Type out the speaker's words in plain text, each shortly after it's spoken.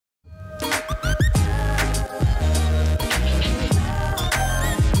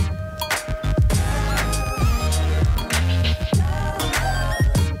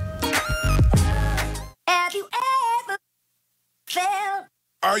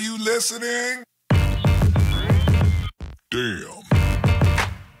Are you listening? Damn.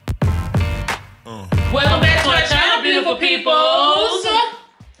 Welcome back to our channel, beautiful peoples.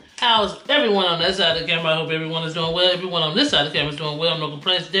 How's everyone on that side of the camera? I hope everyone is doing well. Everyone on this side of the camera is doing well. No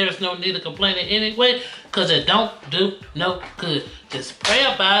complaints. There's no need to complain in any way, because it don't do no good. Just pray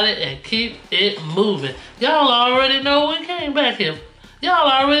about it and keep it moving. Y'all already know we came back here.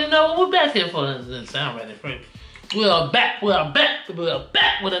 Y'all already know what we're back here for. That doesn't sound right at first. We are back with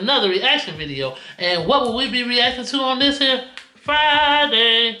another reaction video. And what will we be reacting to on this here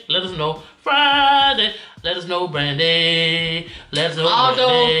Friday? Let us know. Friday. Let us know, Brandy. Let us know,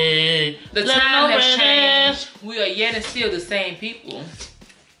 Although Brandy. the time has changed, we are yet and still the same people.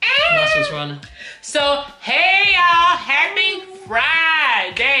 That's what's running. So, hey y'all, happy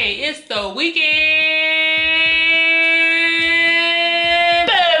Friday. It's the weekend.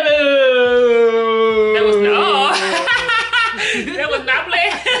 Baby. That was not. That was not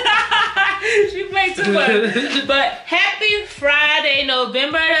playing. She played too much. But happy Friday,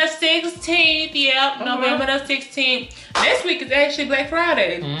 November the 16th. Yep, November the 16th. Next week is actually Black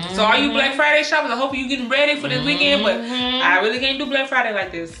Friday. So all you Black Friday shoppers, I hope you're getting ready for this weekend. But I really can't do Black Friday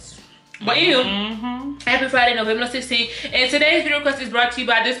like this. But happy Friday, November the 16th. And today's video request is brought to you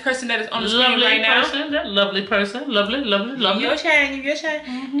by this person that is on the screen right now. That lovely person. Lovely. Your shine.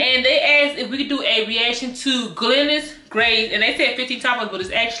 And they asked if we could do a reaction to Glennis grades. And they said 15 topics, but it's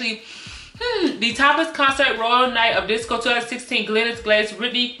actually the Topless Concert Royal Night of Disco 2016 Glennis Glaze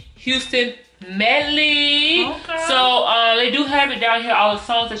Whitney Houston Medley. Okay. So they do have it down here, all the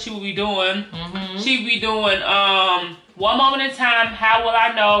songs that she will be doing. She will be doing One Moment in Time, How Will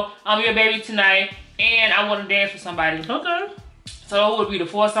I Know, I'm Your Baby Tonight, and I Want to Dance with Somebody. Okay. So those would be the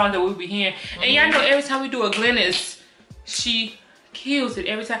 4 songs that we'll be hearing. And y'all know every time we do a Glennis, she kills it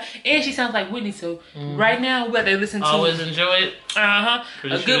every time. And she sounds like Whitney, so right now we got to listen to always enjoy it. A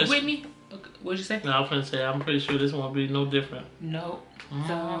good Whitney. What'd you say? No, I was gonna say, I'm pretty sure this one will be no different. No.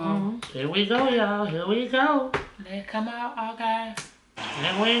 So, here we go, y'all. Here we go. let's come out, all guys.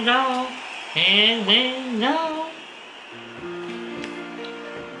 Here we go. Here we go.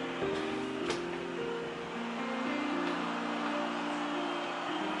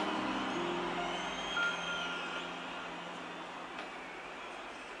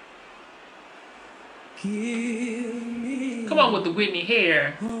 Come on with the Whitney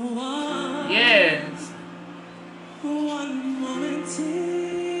hair. Yes.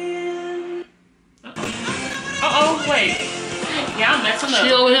 Uh-oh, wait. Yeah, I'm messing up.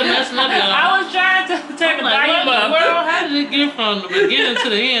 She over here messing up, y'all. I was trying to turn the volume up. Girl, how did it get from the beginning to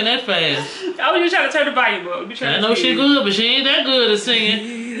the end that fast? I was just trying to turn the volume up. I know she good, but she ain't that good at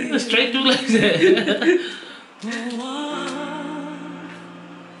singing. Straight through like that.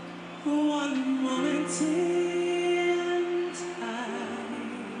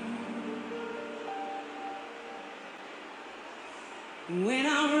 When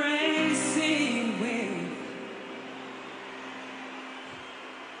I'm racing with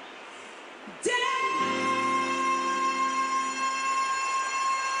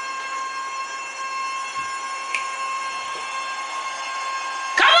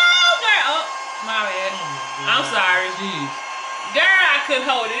Come on, girl. Oh, my bad. I'm sorry. Jeez. Girl, I couldn't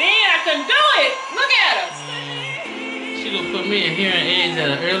hold it in. I couldn't do it. Look at us. She gonna put me in hearing aids at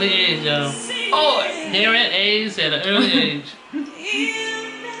an early age, y'all. Oh, hearing aids at an early age.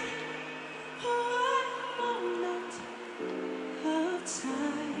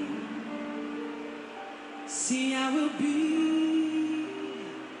 See, I will be,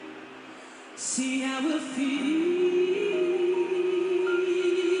 see, I will feel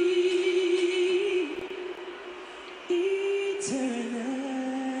eternity.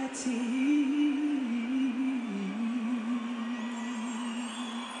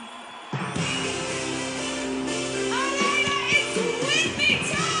 Alright, it's Whitney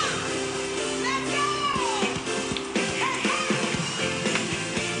time. Let's go. Hey, hey.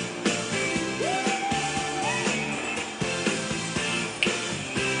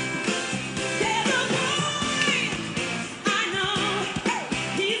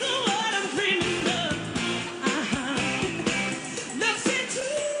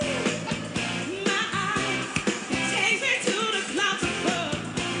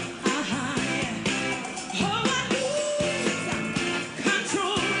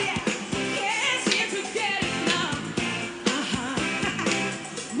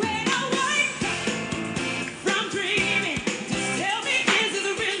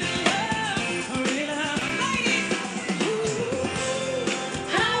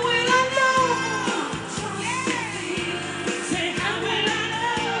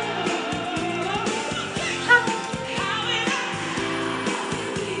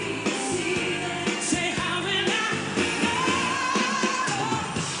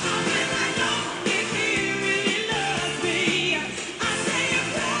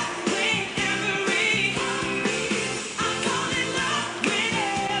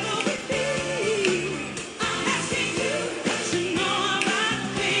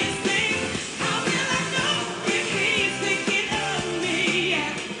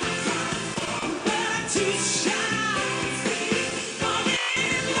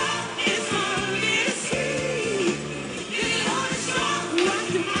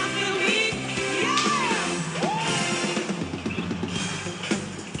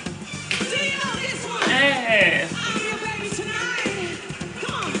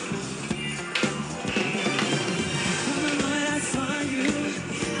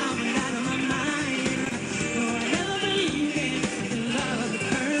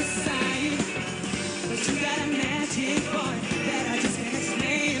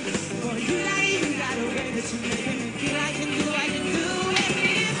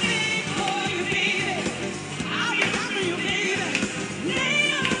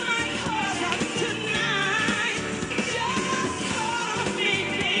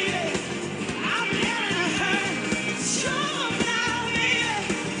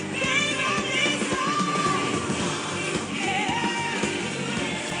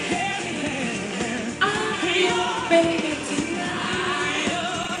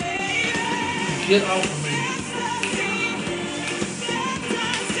 Get off of me.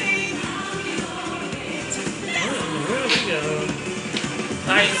 Where did we go?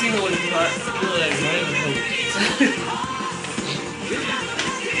 I ain't seen her with this part. Feel like random hoops.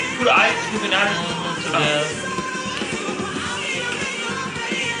 Put the ice scooping out of Yeah.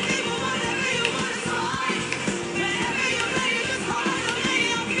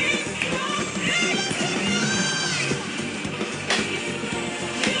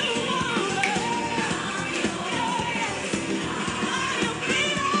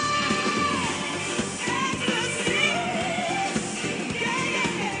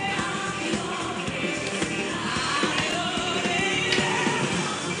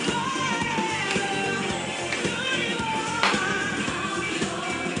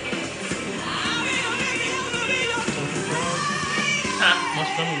 My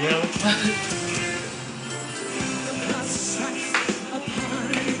stomach growling.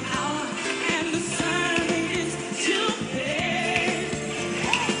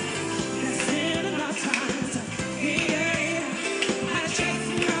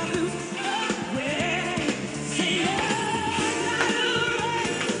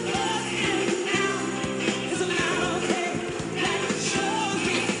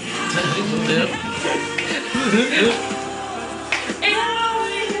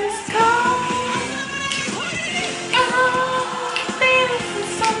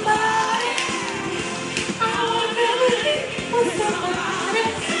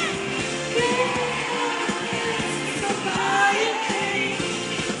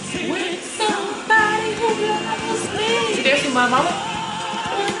 My mama.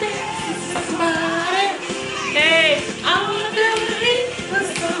 Somebody. Hey, I wanna be with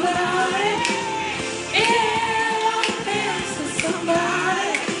somebody. Yeah, I wanna dance with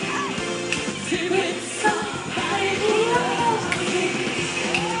somebody. With somebody who loves me.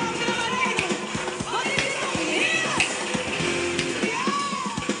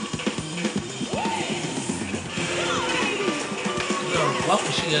 What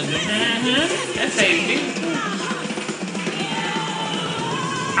was she gonna do? That's safety.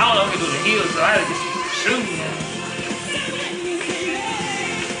 I don't know if he do the heels, so I had to get some shoes.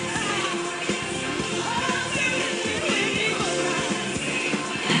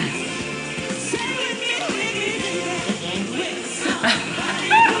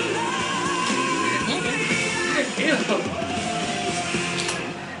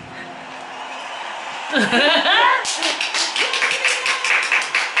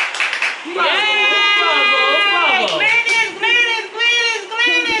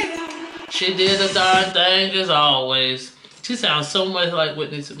 She did the darn thing as always. She sounds so much like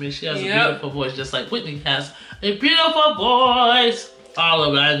Whitney to me. She has a beautiful voice, just like Whitney has a beautiful voice. All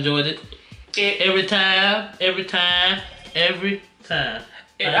of it, I enjoyed it. Every time.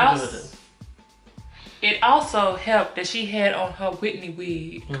 It also helped that she had on her Whitney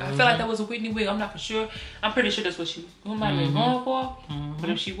wig. I feel like that was a Whitney wig. I'm not for sure. I'm pretty sure that's what she might have been going for.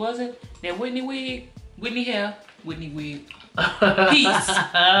 But if she wasn't, then Whitney wig, Whitney hair, Whitney wig. Peace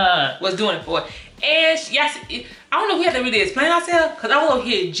was doing it for it. And yes, I don't know if we have to really explain ourselves because I was over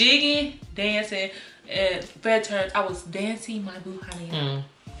here jigging, dancing, and fair turns. I was dancing my boo honey.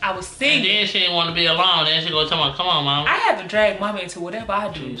 I was singing. And then she didn't want to be alone. Then she go tell me, come on, mom. I have to drag mama into whatever I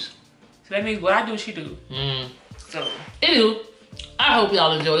do. Jeez. So that means what I do, she do. So, anywho, I hope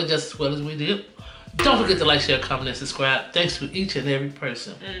y'all enjoyed it just as well as we did. Don't forget to like, share, comment, and subscribe. Thanks to each and every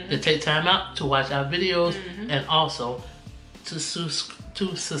person that take time out to watch our videos and also to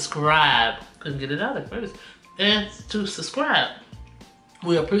subscribe. Couldn't get it out at first. And to subscribe.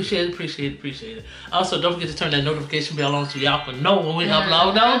 We appreciate it. Also, don't forget to turn that notification bell on so y'all can know when we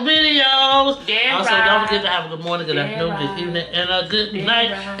upload those videos. Don't forget to have a good morning, good afternoon, good evening, and a good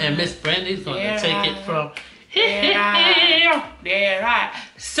night. And Miss Brandy's going to take it from here. Right.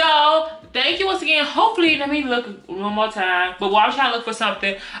 So, thank you once again. Hopefully, let me look one more time. But while I'm trying to look for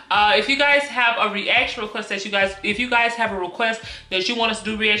something, if you guys have a reaction request that if you guys have a request that you want us to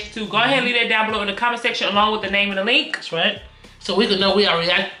do reaction to, go ahead and leave that down below in the comment section along with the name and the link. That's right. So we can know we are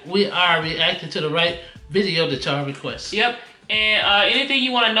reacting to the right video that y'all request. Yep. And anything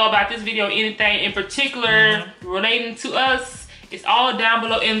you want to know about this video, anything in particular relating to us, it's all down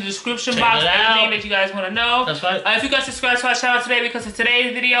below in the description box. Everything that you guys want to know. That's right. If you guys subscribe to our channel today because of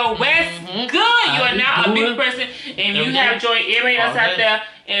today's video, West good. You are now a beautiful person, and you have joined everybody else out there.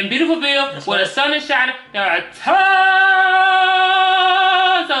 And beautiful Bill, where the sun is shining, there are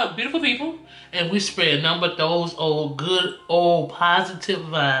tons of beautiful people. And we spread nothing but those good old positive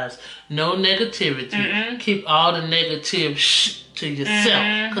vibes. No negativity. Keep all the negative to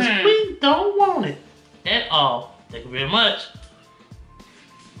yourself. Because we don't want it at all. Thank you very much.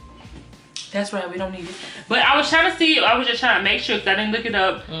 That's right, we don't need it. But I was trying to see, I was just trying to make sure, because I didn't look it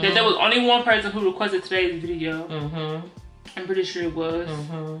up, that there was only one person who requested today's video. I'm pretty sure it was.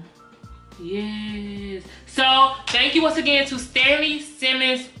 Yes. So, thank you once again to Stanley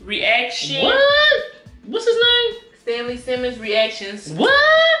Simmons Reaction. What? What's his name? Stanley Simmons Reactions. What?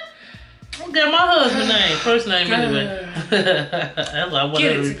 I got my husband's name. First name anyway. That's why I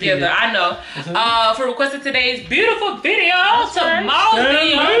Get it together, I know. For requesting today's beautiful video. Tomorrow's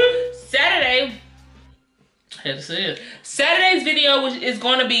video. Saturday. I had to say it. Saturday's video is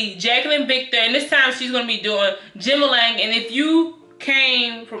going to be Jacqueline Victor. And this time she's going to be doing Jimalang. And if you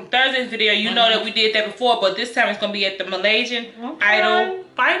came from Thursday's video, you know that we did that before. But this time it's going to be at the Malaysian Idol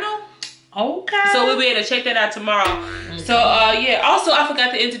Final. Okay. So we'll be able to check that out tomorrow. So, yeah. Also, I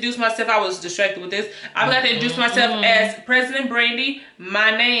forgot to introduce myself. I was distracted with this. I forgot to introduce myself as President Brandy.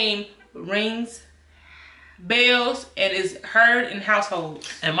 My name rings bells and is heard in households.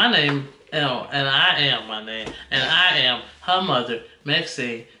 And my name, and I am my name, and I am her mother,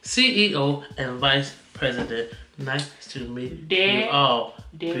 Maxine, CEO and Vice President. Nice to meet you all,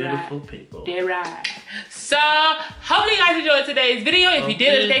 beautiful people. They're right. So, hopefully you guys enjoyed today's video. If you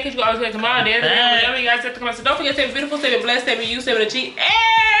did, it's okay, because you can always wait tomorrow. There's whatever you guys have to come out. So don't forget to stay beautiful, stay blessed, stay you, stay with a G,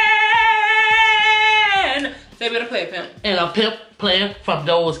 and stay with a player pimp. And a pimp player from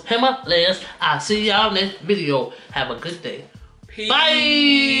those Himalayas. I'll see y'all next video. Have a good day. Peace.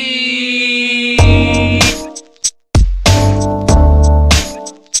 Bye.